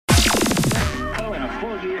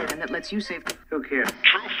here and that lets you save. Who cares?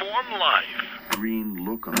 Trueform Life. Green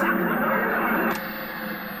look on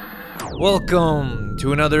Welcome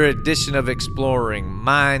to another edition of Exploring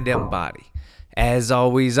Mind and Body. As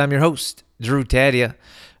always, I'm your host, Drew Tadia.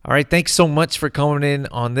 All right, thanks so much for coming in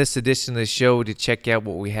on this edition of the show to check out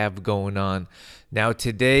what we have going on. Now,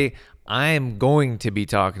 today, I am going to be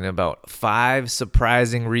talking about 5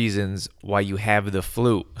 surprising reasons why you have the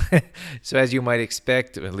flu. So as you might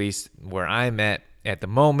expect, at least where I'm at the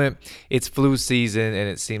moment, it's flu season and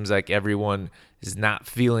it seems like everyone is not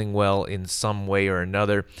feeling well in some way or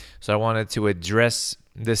another. So I wanted to address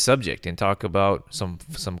this subject and talk about some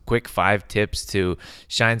quick 5 tips to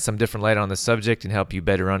shine some different light on the subject and help you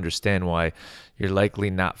better understand why you're likely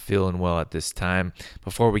not feeling well at this time.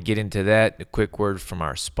 Before we get into that, a quick word from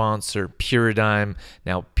our sponsor, Puradyme.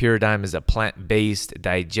 Now, Puradyme is a plant-based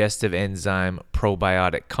digestive enzyme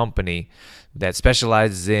probiotic company that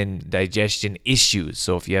specializes in digestion issues.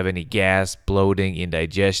 So if you have any gas, bloating,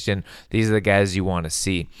 indigestion, these are the guys you want to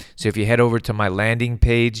see. So if you head over to my landing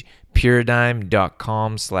page,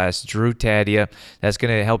 Puradyme.com/Drew Tadia. That's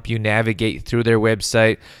going to help you navigate through their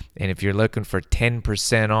website. And if you're looking for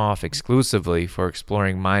 10% off exclusively for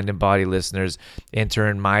Exploring Mind and Body listeners, enter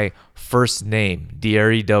in my first name,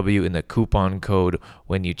 DREW, in the coupon code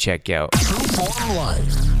when you check out. Trueform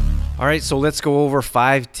Life. All right, so let's go over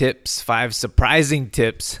 5 tips, 5 surprising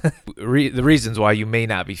tips, the reasons why you may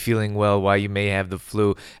not be feeling well, why you may have the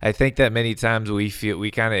flu. I think that many times we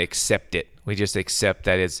kind of accept it. We just accept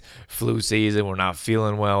that it's flu season, we're not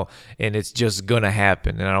feeling well, and it's just going to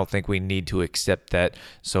happen. And I don't think we need to accept that.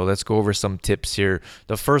 So let's go over some tips here.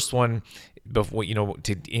 The first one, before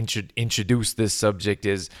to introduce this subject,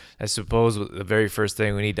 is I suppose the very first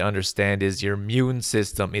thing we need to understand is your immune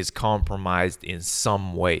system is compromised in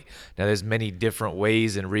some way. Now, there's many different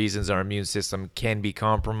ways and reasons our immune system can be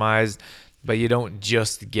compromised. But you don't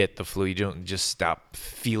just get the flu. You don't just stop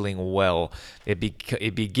feeling well. It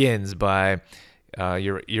begins by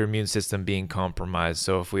your immune system being compromised.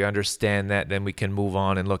 So if we understand that, then we can move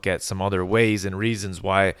on and look at some other ways and reasons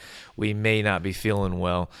why we may not be feeling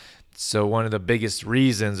well. So one of the biggest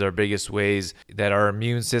reasons or biggest ways that our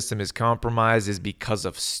immune system is compromised is because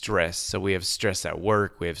of stress. So we have stress at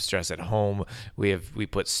work, we have stress at home, we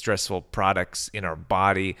put stressful products in our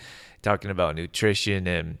body, talking about nutrition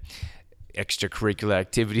and extracurricular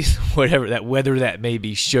activities, whether that may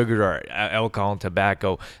be sugar or alcohol and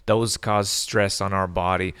tobacco, those cause stress on our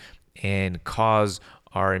body and cause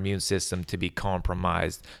our immune system to be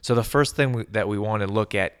compromised. So the first thing that we want to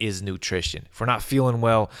look at is nutrition. If we're not feeling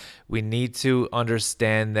well, we need to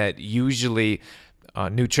understand that usually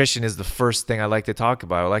nutrition is the first thing I like to talk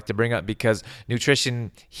about. I like to bring up because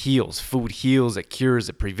nutrition heals. Food heals, it cures,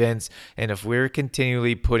 it prevents. And if we're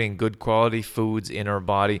continually putting good quality foods in our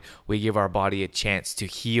body, we give our body a chance to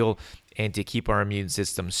heal and to keep our immune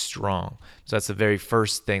system strong. So that's the very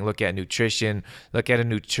first thing. Look at nutrition. Look at a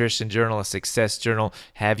nutrition journal, a success journal.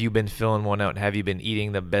 Have you been filling one out? Have you been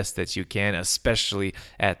eating the best that you can, especially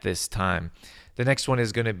at this time? The next one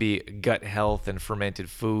is going to be gut health and fermented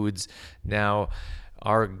foods. Now,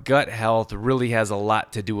 our gut health really has a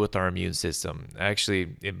lot to do with our immune system.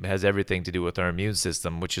 Actually, it has everything to do with our immune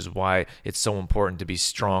system, which is why it's so important to be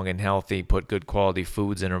strong and healthy, put good quality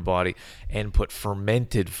foods in our body, and put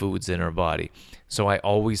fermented foods in our body. So I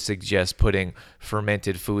always suggest putting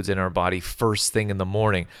fermented foods in our body first thing in the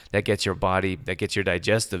morning. That gets your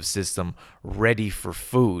digestive system ready for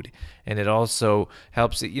food. And it also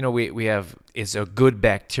helps, it's a good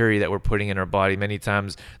bacteria that we're putting in our body. Many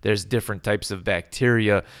times there's different types of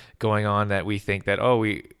bacteria going on that we think that,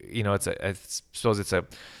 I suppose it's a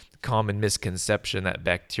common misconception that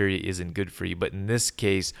bacteria isn't good for you. But in this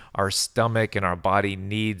case, our stomach and our body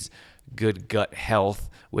needs good gut health,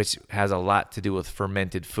 which has a lot to do with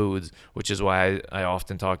fermented foods, which is why I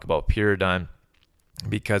often talk about Puradyme,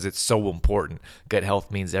 because it's so important. Gut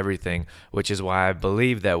health means everything, which is why I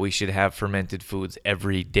believe that we should have fermented foods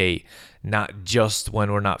every day, not just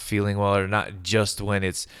when we're not feeling well or not just when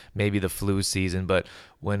it's maybe the flu season, but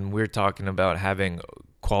when we're talking about having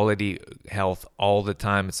quality health all the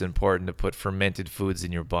time, it's important to put fermented foods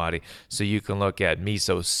in your body. So you can look at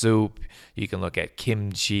miso soup, you can look at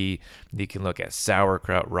kimchi, you can look at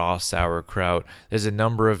sauerkraut, raw sauerkraut. There's a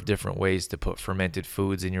number of different ways to put fermented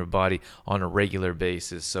foods in your body on a regular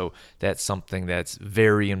basis. So that's something that's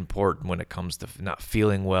very important when it comes to not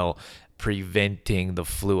feeling well, preventing the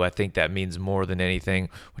flu. I think that means more than anything,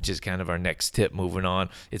 which is kind of our next tip moving on.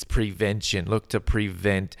 It's prevention. Look to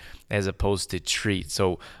prevent as opposed to treat.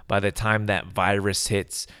 So by the time that virus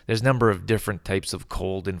hits, there's a number of different types of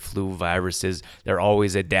cold and flu viruses. They're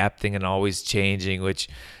always adapting and always changing, which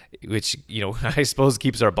which, I suppose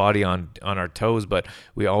keeps our body on our toes, but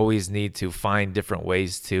we always need to find different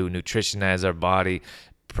ways to nutritionize our body,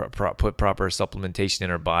 put proper supplementation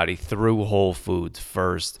in our body through whole foods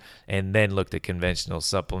first, and then look to conventional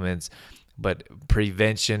supplements. But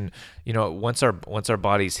prevention, once our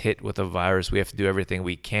body's hit with a virus, we have to do everything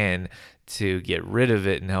we can to get rid of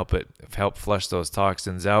it and help flush those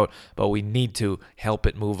toxins out. But we need to help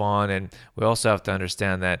it move on, and we also have to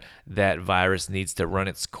understand that that virus needs to run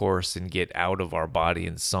its course and get out of our body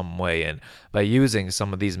in some way. And by using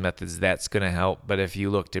some of these methods, that's going to help. But if you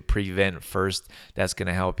look to prevent first, that's going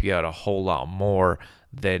to help you out a whole lot more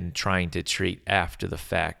than trying to treat after the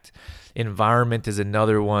fact. Environment is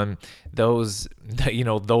another one. Those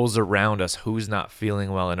around us, who's not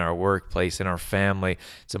feeling well in our workplace, in our family.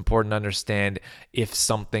 It's important to understand if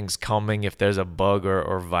something's coming, if there's a bug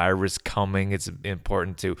or virus coming. It's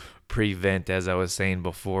important to prevent, as I was saying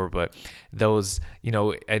before. But those,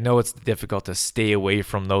 I know it's difficult to stay away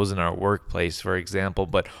from those in our workplace, for example,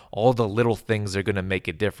 but all the little things are going to make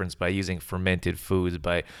a difference by using fermented foods,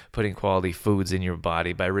 by putting quality foods in your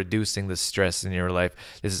body, by reducing the stress in your life.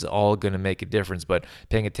 This is all going to make a difference. But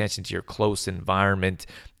paying attention to your close environment,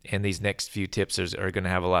 and these next few tips are going to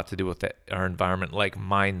have a lot to do with our environment, like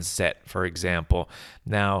mindset, for example.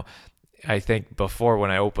 Now, I think before, when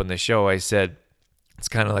I opened the show, I said it's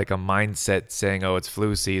kind of like a mindset saying, oh, it's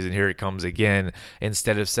flu season, here it comes again,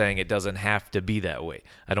 instead of saying it doesn't have to be that way.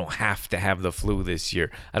 I don't have to have the flu this year.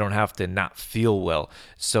 I don't have to not feel well.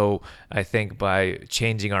 So I think by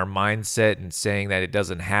changing our mindset and saying that it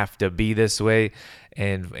doesn't have to be this way,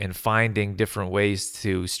 and finding different ways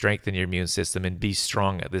to strengthen your immune system and be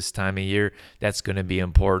strong at this time of year, that's going to be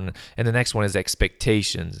important. And the next one is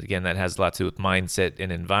expectations. Again, that has a lot to do with mindset and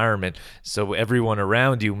environment. So everyone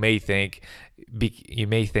around you may think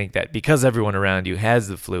that because everyone around you has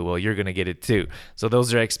the flu, well, you're going to get it too. So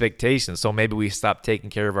those are expectations. So maybe we stop taking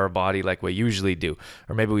care of our body like we usually do,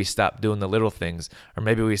 or maybe we stop doing the little things, or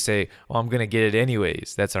maybe we say, well, I'm going to get it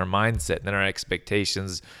anyways. That's our mindset. And then our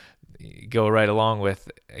expectations go right along with,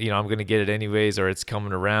 I'm going to get it anyways, or it's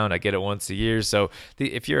coming around. I get it once a year. So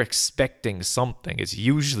if you're expecting something, it's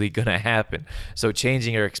usually going to happen. So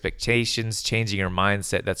changing your expectations, changing your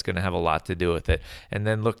mindset, that's going to have a lot to do with it. And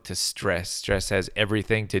then look to stress. Stress has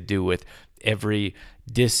everything to do with every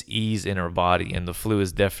dis-ease in our body, and the flu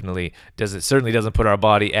certainly doesn't put our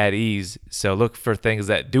body at ease. So look for things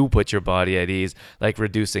that do put your body at ease, like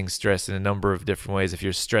reducing stress in a number of different ways. If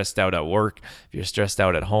you're stressed out at work, if you're stressed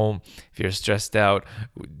out at home, if you're stressed out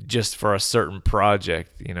just for a certain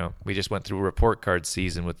project, we just went through report card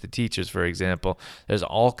season with the teachers, for example. There's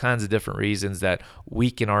all kinds of different reasons that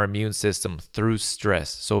weaken our immune system through stress.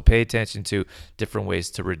 So pay attention to different ways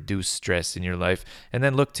to reduce stress in your life, and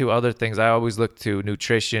then look to other things. I always look to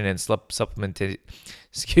nutrition and supplementation.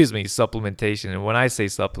 And when I say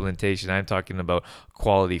supplementation, I'm talking about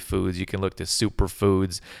quality foods. You can look to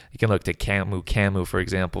superfoods. You can look to camu, for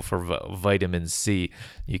example, for vitamin C.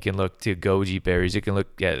 You can look to goji berries. You can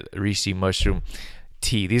look at reishi mushroom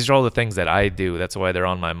tea. These are all the things that I do. That's why they're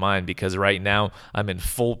on my mind, because right now I'm in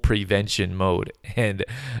full prevention mode, and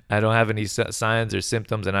I don't have any signs or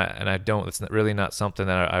symptoms, and I don't. It's really not something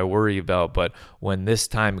that I worry about. But when this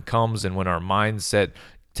time comes, and when our mindset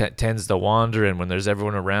tends to wander, and when there's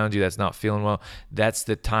everyone around you that's not feeling well, that's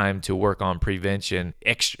the time to work on prevention.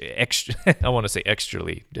 Extra I want to say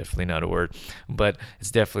extrally, definitely not a word, but it's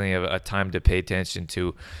definitely a time to pay attention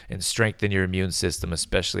to and strengthen your immune system,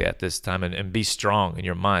 especially at this time, and be strong in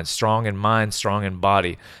your mind, strong in mind, strong in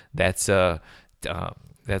body. That's a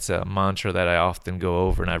mantra that I often go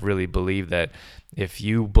over, and I really believe that if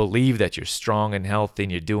you believe that you're strong and healthy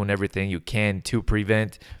and you're doing everything you can to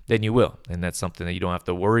prevent, then you will. And that's something that you don't have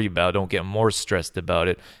to worry about. Don't get more stressed about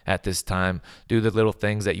it at this time. Do the little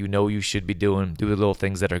things that you know you should be doing. Do the little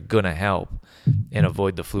things that are going to help, and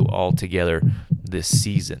avoid the flu altogether this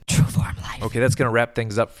season. True Form Life. Okay, that's going to wrap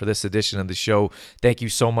things up for this edition of the show. Thank you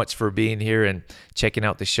so much for being here and checking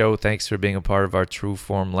out the show. Thanks for being a part of our True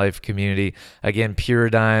Form Life community. Again,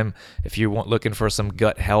 Puradyme, if you're looking for some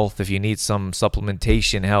gut health, if you need some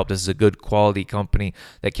supplementation help, this is a good quality company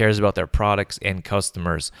that cares about their products and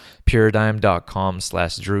customers.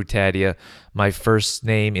 Puradyme.com/Drew Tadia. My first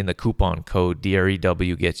name in the coupon code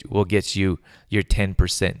DREW will get you your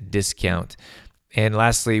 10% discount. And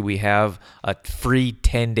lastly, we have a free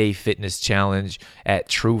 10-day fitness challenge at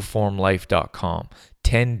trueformlife.com.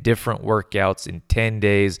 10 different workouts in 10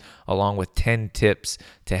 days, along with 10 tips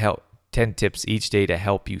each day to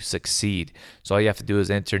help you succeed. So all you have to do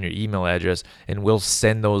is enter in your email address, and we'll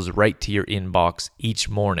send those right to your inbox each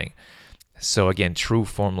morning. So again,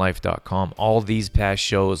 trueformlife.com. All these past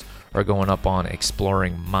shows are going up on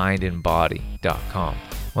exploringmindandbody.com.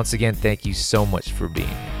 Once again, thank you so much for being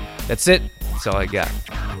here. That's it. That's all I got.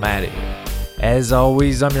 I'm out of here. As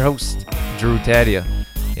always, I'm your host, Drew Tadia,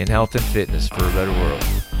 in health and fitness for a better world.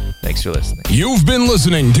 Thanks for listening. You've been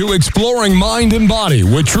listening to Exploring Mind and Body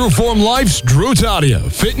with Trueform Life's Drew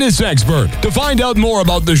Tadia, fitness expert. To find out more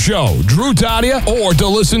about the show, Drew Tadia, or to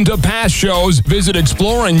listen to past shows, visit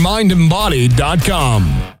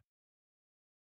exploringmindandbody.com.